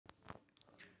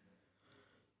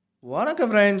வணக்கம்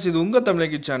ஃப்ரெண்ட்ஸ், இது உங்கள்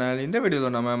தமிழ் சேனல். இந்த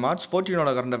வீடியோவில் நம்ம மார்ச் 14ஓட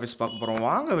கரண்ட் அஃபேர்ஸ் பார்க்க போகிறோம்.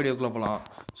 வாங்க வீடியோக்குள்ளே போகலாம்.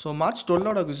 ஸோ மார்ச்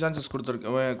 12ஓட குவிஸ் ஆன்சர்ஸ்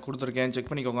கொடுத்துருக்கேன், செக்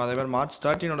பண்ணிக்கோங்க. அதே மாதிரி மார்ச்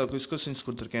 13ஓட குவிஸ் கொஸ்டின்ஸ்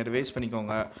கொடுத்துருக்கேன், ரிவைஸ்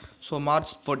பண்ணிக்கோங்க. ஸோ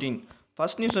மார்ச் 14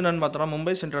 ஃபர்ஸ்ட் நியூஸ் என்னென்னு பார்த்தோன்னா,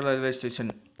 Mumbai central railway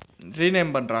station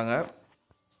rename பண்ணுறாங்க.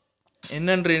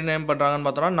 என்னென்னு ரீநேம் பண்ணுறாங்கன்னு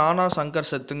பார்த்தோன்னா, நானா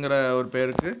சங்கர்ஷெத்துங்கிற ஒரு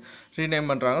பேருக்கு ரீநேம்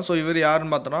பண்ணுறாங்க. ஸோ இவர்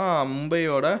யாருன்னு பார்த்தோன்னா,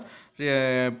 மும்பையோட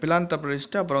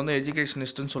பிலாந்தபிரிஸ்ட், அப்புறம் வந்து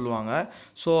எஜுகேஷனிஸ்ட்டுன்னு சொல்லுவாங்க.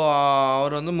 ஸோ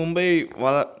அவர் வந்து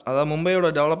அதாவது மும்பையோட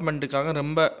டெவலப்மெண்ட்டுக்காக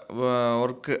ரொம்ப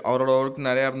அவரோட ஒர்க்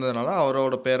நிறையா இருந்ததுனால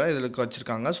அவரோட பேரை இதில்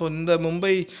வச்சுருக்காங்க. ஸோ இந்த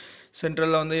மும்பை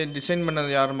சென்ட்ரலில் வந்து டிசைன்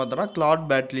பண்ணது யாருன்னு பார்த்தோன்னா, கிளாட்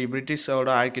பேட்லி, பிரிட்டிஷோட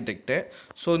ஆர்கிடெக்ட்டு.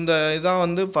 ஸோ இந்த இதான்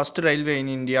வந்து first railway in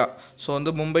India. So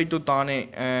வந்து மும்பை டு தானே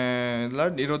இதில்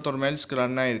 21 மைல்ஸ்க்கு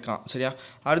ரன் ஆகிருக்கான். சரியா,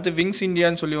 அடுத்து விங்ஸ்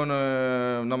இந்தியான்னு சொல்லி ஒன்று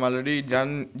நம்ம ஆல்ரெடி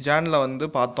ஜானில் வந்து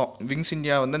பார்த்தோம். விங்ஸ்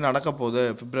இந்தியா வந்து நடக்க போகுது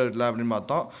பிப்ரவரியில் அப்படின்னு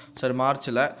பார்த்தோம். சரி,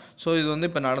 மார்ச்சில். ஸோ இது வந்து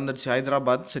இப்போ நடந்துடுச்சு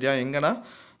ஹைதராபாத். சரியா, எங்கன்னா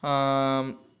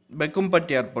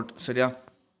பெக்கும்பட்டி ஏர்போர்ட். சரியா,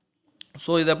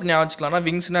 ஸோ இதை எப்படி ஞாபகம் வச்சுக்கலாம்னா,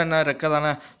 விங்ஸ்னால் என்ன, ரெக்கை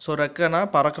தானே. ஸோ ரெக்கைனா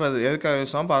பறக்கிறது, எதுக்காக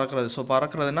யூஸ் பறக்கிறது. ஸோ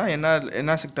பறக்கிறதுனா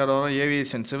என்ன செக்டர் வரும்,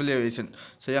 ஏவியேஷன், சிவில் ஏவியேஷன்.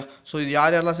 சரியா, ஸோ இது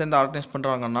யாரெல்லாம் சேர்ந்து ஆர்கனைஸ்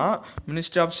பண்ணுறாங்கன்னா,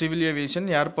 ministry of civil aviation,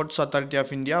 airports authority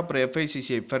of India, அப்புறம்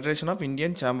FICCI, federation of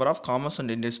Indian chamber of commerce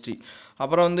and industry.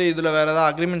 அப்புறம் வந்து இதில் வேறு ஏதாவது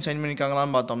அக்ரிமெண்ட் சைன்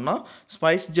பண்ணியிருக்காங்களான்னு பார்த்தோம்னா,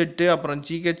 ஸ்பைஸ் ஜெட்டு, அப்புறம்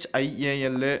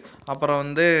GHIAL, அப்புறம்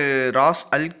வந்து ராஸ்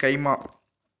அல் கைமா,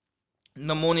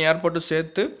 இந்த 3 ஏர்போர்ட்டும்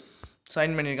சேர்த்து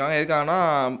சைன் பண்ணியிருக்காங்க. எதுக்காகனா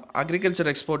அக்ரிகல்ச்சர்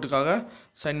எக்ஸ்போர்ட்டுக்காக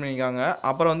சைன் பண்ணியிருக்காங்க.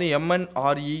 அப்புறம் வந்து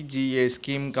MNREGA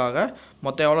ஸ்கீமுக்காக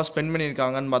மொத்தம் எவ்வளோ ஸ்பெண்ட்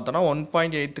பண்ணியிருக்காங்கன்னு பார்த்தோன்னா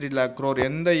 1.83 lakh crore.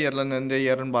 எந்த இயர்லேருந்து எந்த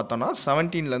இயர்னு பார்த்தோன்னா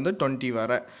 17லேருந்து 20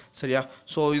 வரை. சரியா,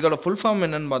 ஸோ இதோட ஃபுல் ஃபார்ம்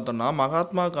என்னன்னு பார்த்தோன்னா,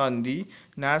 Mahatma Gandhi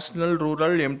national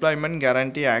rural employment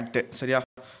guarantee act. சரியா,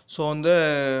 ஸோ வந்து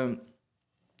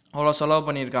அவ்வளோ செலவு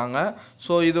பண்ணியிருக்காங்க.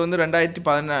 ஸோ இது வந்து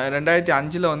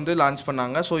 2005 வந்து லான்ச்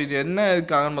பண்ணாங்க. ஸோ இது என்ன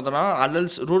இருக்காங்கன்னு பார்த்தோன்னா,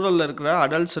 ரூரலில் இருக்கிற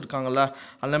அடல்ட்ஸ் இருக்காங்கள்ல,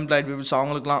 அன்எம்ப்ளாய்டு பீப்புள்ஸ்,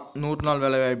 அவங்களுக்குலாம் 100 நாள்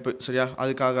வேலை வாய்ப்பு. சரியா,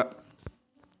 அதுக்காக.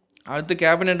 அடுத்து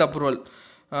கேபினெட் அப்ரூவல்.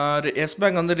 எஸ்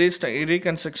பேங்க் வந்து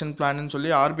ரீகன்ஸ்ட்ரக்ஷன் பிளான்னு சொல்லி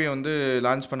RBI வந்து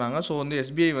லான்ச் பண்ணாங்க. ஸோ வந்து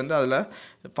SBI வந்து அதில்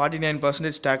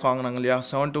 49% ஸ்டாக் வாங்கினாங்க இல்லையா,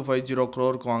 7250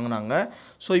 crore வாங்கினாங்க.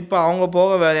 ஸோ இப்போ அவங்க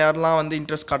போக வேறு யாரெல்லாம் வந்து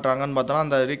இன்ட்ரெஸ்ட் காட்டுறாங்கன்னு பார்த்தோன்னா,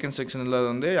 அந்த ரீகன்ஸ்ட்ரக்ஷனில்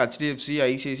வந்து HDFC,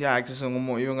 ICICI, ஆக்சிஸ்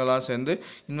இவங்கெல்லாம் சேர்ந்து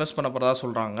இன்வெஸ்ட் பண்ண போகிறதா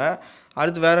சொல்கிறாங்க.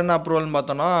 அடுத்து வேறு என்ன அப்ரூவல்னு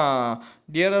பார்த்தோன்னா,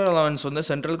 டியரர் அலவன்ஸ் வந்து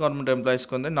சென்ட்ரல் கவர்மெண்ட்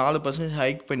எம்ப்ளாயிஸ்க்கு வந்து 4%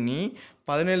 ஹைக் பண்ணி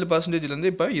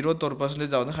 17%லேருந்து இப்போ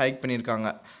 21% வந்து ஹைக் பண்ணியிருக்காங்க.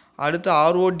 அடுத்து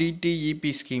RODTEP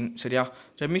ஸ்கீம். சரியா,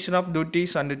 remission of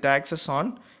duties and taxes on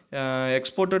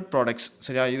exported products.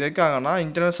 சரியா, இதுக்காகனா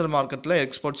இன்டர்நேஷ்னல் மார்க்கெட்டில்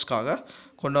எக்ஸ்போர்ட்ஸ்க்காக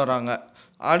கொண்டு வராங்க.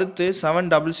 அடுத்து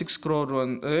 660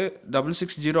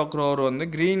 crore வந்து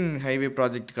க்ரீன் ஹைவே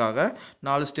ப்ராஜெக்ட்டுக்காக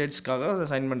 4 ஸ்டேட்ஸ்க்காக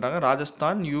சைன் பண்ணுறாங்க.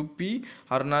 ராஜஸ்தான், UP,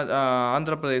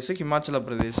 ஆந்திர பிரதேஷ், ஹிமாச்சல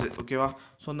பிரதேஷ். ஓகேவா,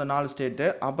 ஸோ இந்த 4 ஸ்டேட்டு.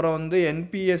 அப்புறம் வந்து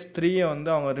NPS 3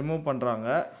 வந்து அவங்க ரிமூவ் பண்ணுறாங்க.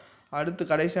 அடுத்து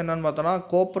கடைசி என்னன்னு பார்த்தோன்னா,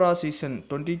 கோப்ரா சீசன்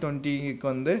 2020க்கு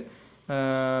வந்து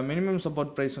மினிமம்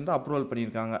சப்போர்ட் ப்ரைஸ் வந்து அப்ரூவல்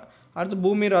பண்ணியிருக்காங்க. அடுத்து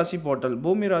பூமி ராசி போர்ட்டல்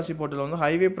வந்து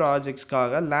ஹைவே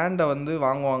ப்ராஜெக்ட்ஸ்க்காக லேண்டை வந்து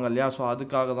வாங்குவாங்க இல்லையா, ஸோ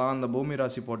அதுக்காக தான் அந்த பூமி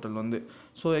ராசி போர்ட்டல் வந்து.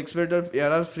 So expected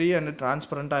error free and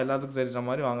டிரான்ஸ்பரண்ட்டாக எல்லாத்துக்கும் தெரிகிற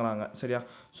மாதிரி வாங்குறாங்க. சரியா,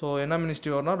 ஸோ என்ன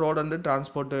மினிஸ்ட்ரி வரும்னா, road and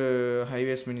transport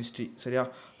highways ministry. சரியா,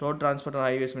 ரோட் டிரான்ஸ்போர்ட்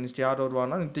ஹைவேஸ் மினிஸ்ட்ரி யார்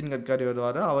வருவார்னா, நிதின் கட்கரி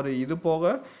வருவார். அவர் இது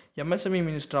போக MSME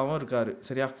மினிஸ்டராகவும் இருக்கார்.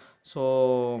 சரியா, ஸோ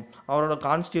அவரோட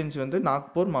கான்ஸ்டியூன்சி வந்து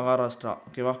நாக்பூர், மகாராஷ்டிரா.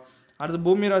 ஓகேவா. அடுத்து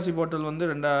பூமி ராசி போர்ட்டல் வந்து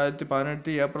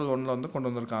 2018 ஏப்ரல் 1 வந்து கொண்டு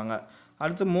வந்திருக்காங்க.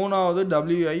 அடுத்து 3வது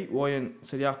WION.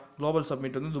 சரியா, குளோபல்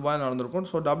சம்மிட் வந்து துபாயில் நடந்திருக்கும்.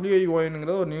 ஸோ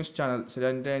WIONங்கிறது ஒரு நியூஸ் சேனல். சரியா,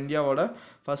 இந்தியாவோட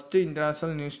first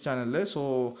international news channel. So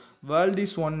world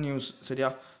is one news. சரியா,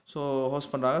 ஸோ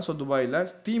ஹோஸ்ட் பண்ணுறாங்க. ஸோ துபாயில்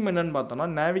தீம் என்னன்னு பார்த்தோன்னா,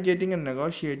 navigating and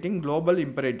negotiating global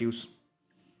imperatives.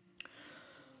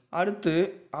 அடுத்து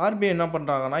RBI என்ன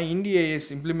பண்ணுறாங்கன்னா, Ind AS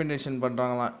இம்ப்ளிமெண்டேஷன்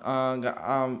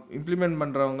பண்ணுறாங்களாம். இம்ப்ளிமெண்ட்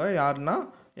பண்ணுறவங்க யாருன்னா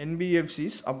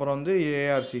NBFCs, அப்புறம் வந்து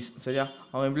ARCs. சரியா,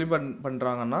 அவங்க இம்ப்ளிமெண்ட்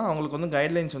பண்ணுறாங்கன்னா அவங்களுக்கு வந்து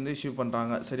கைட்லைன்ஸ் வந்து இஷ்யூ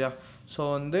பண்ணுறாங்க. சரியா, ஸோ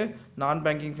வந்து நான்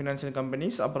பேங்கிங் ஃபினான்ஷியல்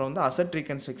கம்பெனிஸ், அப்புறம் வந்து அசட்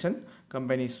ரீகன்ஸ்ட்ரக்ஷன்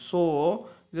கம்பெனிஸ். ஸோ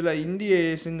இதில் Ind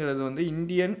ASங்கிறது வந்து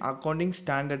இந்தியன் அக்கௌண்டிங்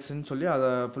ஸ்டாண்டர்ட்ஸ்ன்னு சொல்லி அதை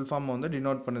ஃபுல் ஃபார்மை வந்து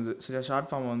டினோட் பண்ணுது. சரியா, ஷார்ட்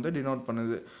ஃபார்மை வந்து டினோட்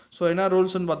பண்ணுது. ஸோ என்ன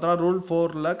ரூல்ஸ்ன்னு பார்த்தோன்னா, ரூல்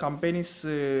 4ல் கம்பெனிஸ்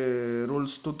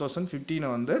ரூல்ஸ்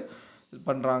 2015 வந்து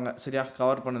பண்ணுறாங்க. சரியா,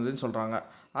 கவர் பண்ணுதுன்னு சொல்கிறாங்க.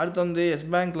 அடுத்து வந்து எஸ்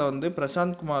பேங்க்கில் வந்து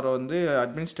பிரசாந்த் குமாரை வந்து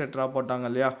அட்மினிஸ்ட்ரேட்டராக போட்டாங்க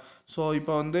இல்லையா. ஸோ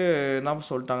இப்போ வந்து என்ன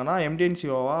சொல்லிட்டாங்கன்னா, MD and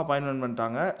COவாக அப்பாயின்மெண்ட்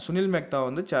பண்ணிட்டாங்க. சுனில் மெக்தா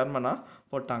வந்து சேர்மனாக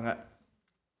போட்டாங்க.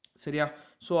 சரியா,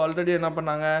 ஸோ ஆல்ரெடி என்ன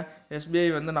பண்ணாங்க, SBI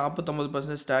வந்து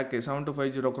 49% ஸ்டாக்கு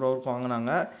 7250 crore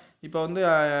வாங்கினாங்க. இப்போ வந்து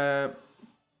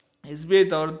SBI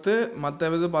தவிர்த்து மற்ற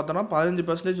இது பார்த்தோன்னா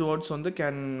 15% ஓட்ஸ் வந்து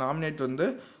கேன் நாமினேட் வந்து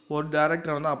ஒரு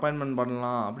டேரக்டரை வந்து அப்பாயின்மெண்ட்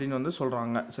பண்ணலாம் அப்படின்னு வந்து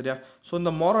சொல்கிறாங்க. சரியா? ஸோ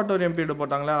இந்த மொரட்டோரியம் பீரியட்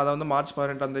போட்டாங்களே அதை வந்து மார்ச்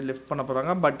 18 லிஃப்ட் பண்ண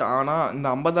போகிறாங்க. பட் ஆனால் இந்த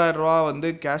 50,000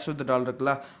 வந்து கேஷ் வித்ட்ரால்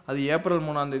இருக்குல்ல, அது ஏப்ரல்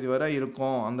 3 வரை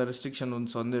இருக்கும், அந்த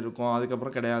ரெஸ்ட்ரிக்ஷன்ஸ் வந்து இருக்கும்,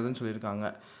 அதுக்கப்புறம் கிடையாதுன்னு சொல்லியிருக்காங்க.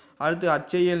 அடுத்து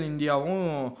HIL இந்தியாவும்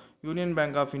யூனியன்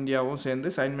பேங்க் ஆஃப் இந்தியாவும் சேர்ந்து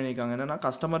சைன் பண்ணியிருக்காங்க. என்னென்னா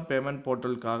கஸ்டமர் பேமெண்ட்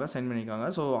போர்ட்டலுக்காக சைன் பண்ணியிருக்காங்க.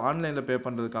 ஸோ ஆன்லைனில் பே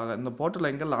பண்ணுறதுக்காக இந்த போர்ட்டல்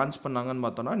எங்கே லான்ச் பண்ணாங்கன்னு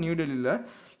பார்த்தோன்னா நியூ டெல்லியில்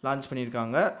லான்ச்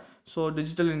பண்ணியிருக்காங்க. ஸோ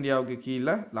டிஜிட்டல் இந்தியாவுக்கு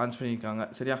கீழே லான்ச் பண்ணியிருக்காங்க.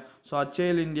 சரியா? ஸோ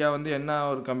HIL இந்தியா வந்து என்ன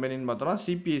ஒரு கம்பெனின்னு பார்த்தோன்னா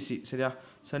CPSE. சரியா?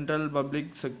 சென்ட்ரல்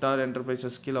பப்ளிக் செக்டார்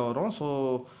என்டர்பிரைசஸ் கீழே வரும். ஸோ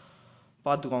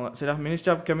பார்த்துக்கோங்க. சரியா?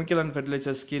 Ministry of chemical and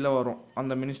fertilisers கீழே வரும்,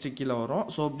 அந்த மினிஸ்ட்ரி கீழே வரும்.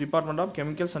 So department of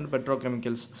chemicals and Pedro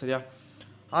chemicals. சரியா?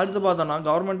 அடுத்து பார்த்தோன்னா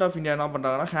கவர்மெண்ட் ஆஃப் இந்தியா என்ன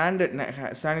பண்ணுறாங்கன்னா ஹேண்ட்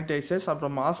சானிடைசர்ஸ்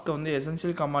அப்புறம் மாஸ்க்கை வந்து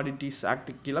எசென்ஷியல் கமாடிட்டிஸ்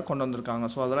ஆக்ட் கீழே கொண்டு வந்திருக்காங்க.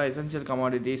 ஸோ அதெல்லாம் எசென்ஷியல்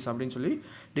கமாடிட்டிஸ் அப்படின்னு சொல்லி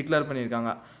டிக்ளேர்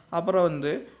பண்ணியிருக்காங்க. அப்புறம்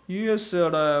வந்து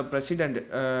யூஎஸோட பிரசிடெண்ட்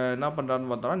என்ன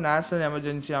பண்ணுறாருன்னு பார்த்தோன்னா national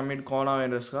emergency AMET corona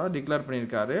வைரஸ்க்காக declare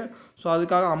பண்ணியிருக்காரு. ஸோ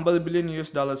அதுக்காக $50 பில்லியன்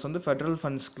வந்து ஃபெடரல்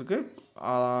ஃபண்ட்ஸ்க்கு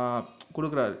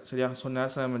கொடுக்குறாரு. சரியா? So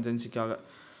national எமர்ஜென்சிக்காக.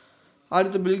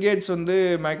 அடுத்து பில்கேட்ஸ் வந்து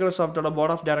மைக்ரோசாஃப்டோட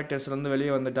போர்ட் ஆஃப் டைரக்டர்ஸ்லேருந்து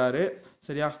வெளியே வந்துட்டார்.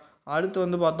 சரியா? அடுத்து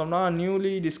வந்து பார்த்தோம்னா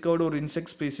நியூலி டிஸ்கவர்டு ஒரு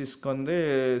இன்செக்ட் ஸ்பீசிஸ்க்கு வந்து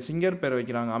சிங்கர் பேர்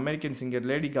வைக்கிறாங்க, அமெரிக்கன் சிங்கர்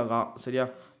லேடி ககா. சரியா?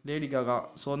 லேடி ககா.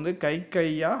 ஸோ வந்து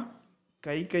கைக்கையா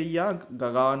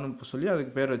ககான்னு சொல்லி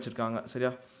அதுக்கு பேர் வச்சுருக்காங்க.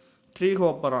 சரியா? Tree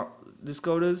ஹோப்பரா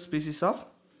discovered species of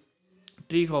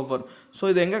tree Hopper. So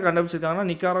இது எங்கே கண்டுபிடிச்சிருக்காங்கன்னா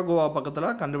நிக்காராகுவா பக்கத்தில்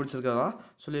கண்டுபிடிச்சிருக்கிறதா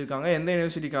சொல்லியிருக்காங்க. எந்த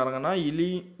யூனிவர்சிட்டிக்காரங்கன்னா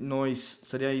இலினோய்ஸ்.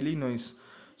 சரியா? இலினோய்ஸ்.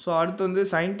 ஸோ அடுத்து வந்து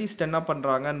சயின்டிஸ்ட் என்ன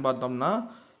பண்ணுறாங்கன்னு பார்த்தோம்னா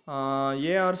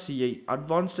ARCI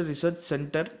advanced research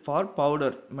centre for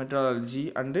powder metrology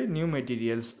and new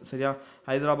materials. சரியா?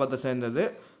 ஹைதராபாத்தை சேர்ந்தது.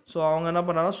 ஸோ அவங்க என்ன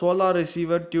பண்ணுறாங்கன்னா சோலார்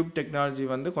ரிசீவர் டியூப் டெக்னாலஜி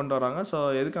வந்து கொண்டு வராங்க. ஸோ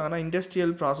எதுக்காகனா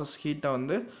இண்டஸ்ட்ரியல் ப்ராசஸ் ஹீட்டை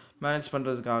வந்து மேனேஜ்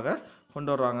பண்ணுறதுக்காக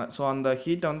கொண்டு வர்றாங்க. ஸோ அந்த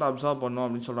ஹீட்டை வந்து அப்சார்வ் பண்ணும்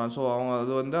அப்படின்னு சொல்கிறாங்க. ஸோ அவங்க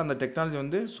அது வந்து அந்த டெக்னாலஜி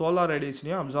வந்து சோலார்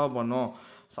ரேடியேஷனையும் அப்சார்வ் பண்ணும்,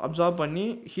 அப்சார்வ் பண்ணி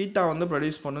ஹீட்டாக வந்து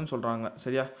ப்ரொடியூஸ் பண்ணுன்னு சொல்கிறாங்க.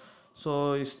 சரியா? ஸோ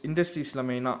இண்டஸ்ட்ரீஸில்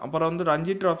மெயினாக. அப்புறம் வந்து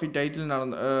ரஞ்சி ட்ராஃபி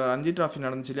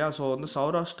நடந்துச்சு இல்லையா? ஸோ வந்து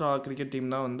சௌராஷ்டிரா கிரிக்கெட்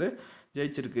டீம் தான் வந்து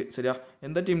ஜெயிச்சிருக்கு. சரியா?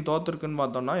 எந்த டீம் தோற்றுருக்குன்னு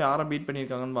பார்த்தோம்னா யாரை பீட்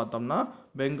பண்ணியிருக்காங்கன்னு பார்த்தோம்னா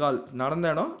பெங்கால்.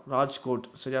 நடந்த இடம் ராஜ்கோட்.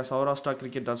 சரியா? சௌராஷ்டிரா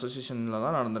கிரிக்கெட் அசோசியேஷனில்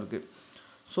தான் நடந்திருக்கு.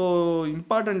 ஸோ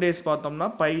இம்பார்ட்டன்ட் டேஸ் பார்த்தோம்னா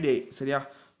பை டே. சரியா?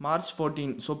 மார்ச்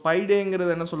 14. ஸோ பை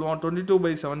டேங்கிறது என்ன சொல்லுவோம்,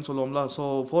 22/7 சொல்லுவோம்ல. ஸோ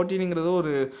 14ங்கிறது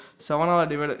ஒரு 7ஆல்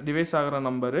டிவைஸ் ஆகிற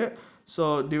நம்பரு. ஸோ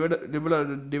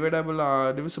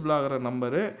டிவிசிபிள் ஆகிற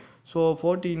நம்பரு. ஸோ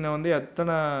 14 வந்து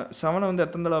எத்தனை 7 வந்து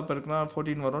எத்தனை தடவை பெருக்குனா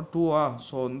 14 வரும், 2ஆ?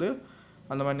 ஸோ வந்து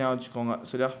அந்த மாதிரி ஞாபகம் வச்சுக்கோங்க.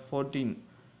 சரியா? 14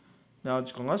 ஞாபகம்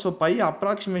வச்சுக்கோங்க. ஸோ பை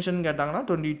அப்ராக்சிமேஷன் கேட்டாங்கன்னா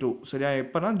 22. சரியா?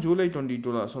 எப்போனா ஜூலை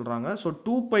 22 சொல்கிறாங்க. ஸோ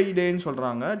 2 பை டேன்னு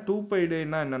சொல்கிறாங்க. 2 பை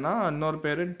டேன்னா என்னென்னா இன்னொரு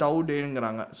பேர் டவு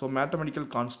டேங்கிறாங்க. So mathematical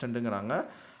கான்ஸ்டன்ட்டுங்கிறாங்க.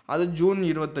 அது ஜூன்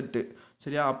 28.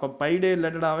 சரியா? அப்போ பை டே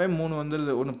ரிலேட்டடாகவே 3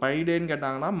 வந்துடுது. ஒன்று பை டேன்னு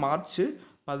கேட்டாங்கன்னா மார்ச்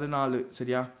 14.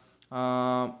 சரியா?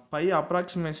 பை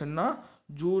அப்ராக்சிமேஷன்னா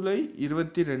ஜூலை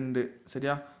 22.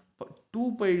 சரியா? 2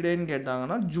 பை டேன்னு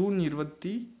கேட்டாங்கன்னா ஜூன்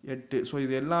 28. ஸோ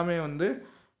இது எல்லாமே வந்து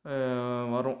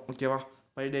வரும். ஓகேவா?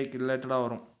 பை டேக்கு ரிலேட்டடாக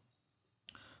வரும்.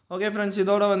 ஓகே ஃப்ரெண்ட்ஸ்,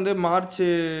 இதோட வந்து மார்ச்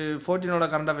 14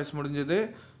 கரண்ட் அஃபேர்ஸ் முடிஞ்சுது.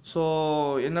 ஸோ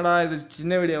என்னடா இது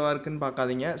சின்ன வீடியோவாக இருக்குதுன்னு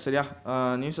பார்க்காதீங்க. சரியா?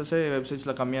 நியூஸஸே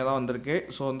வெப்சைட்ஸில் கம்மியாக தான் வந்திருக்கு.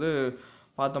 ஸோ வந்து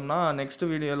பார்த்தோம்னா நெக்ஸ்ட்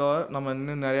வீடியோவில் நம்ம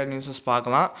இன்னும் நிறையா நியூஸஸ்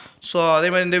பார்க்கலாம். ஸோ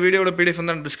அதேமாதிரி இந்த வீடியோட PDF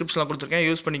வந்து நான் டிஸ்கிரிப்ஷனில் கொடுத்துருக்கேன்,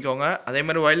 யூஸ் பண்ணிக்கோங்க.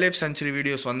 அதேமாதிரி வைல்ட் லைஃப் சென்ச்சுரி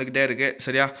வீடியோஸ் வந்துக்கிட்டே இருக்குது.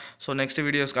 சரியா? ஸோ நெக்ஸ்ட்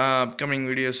வீடியோஸ் அப்கமிங்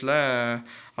வீடியோஸில்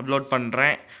அப்லோட்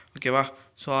பண்ணுறேன். ஓகேவா?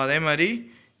 ஸோ அதே மாதிரி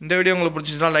இந்த வீடியோ உங்களுக்கு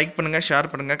பிடிச்சிருந்தா லைக் பண்ணுங்கள்,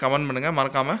 ஷேர் பண்ணுங்கள், கமெண்ட் பண்ணுங்கள்,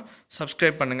 மறக்காமல்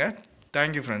சப்ஸ்கிரைப் பண்ணுங்கள்.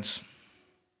 Thank you friends.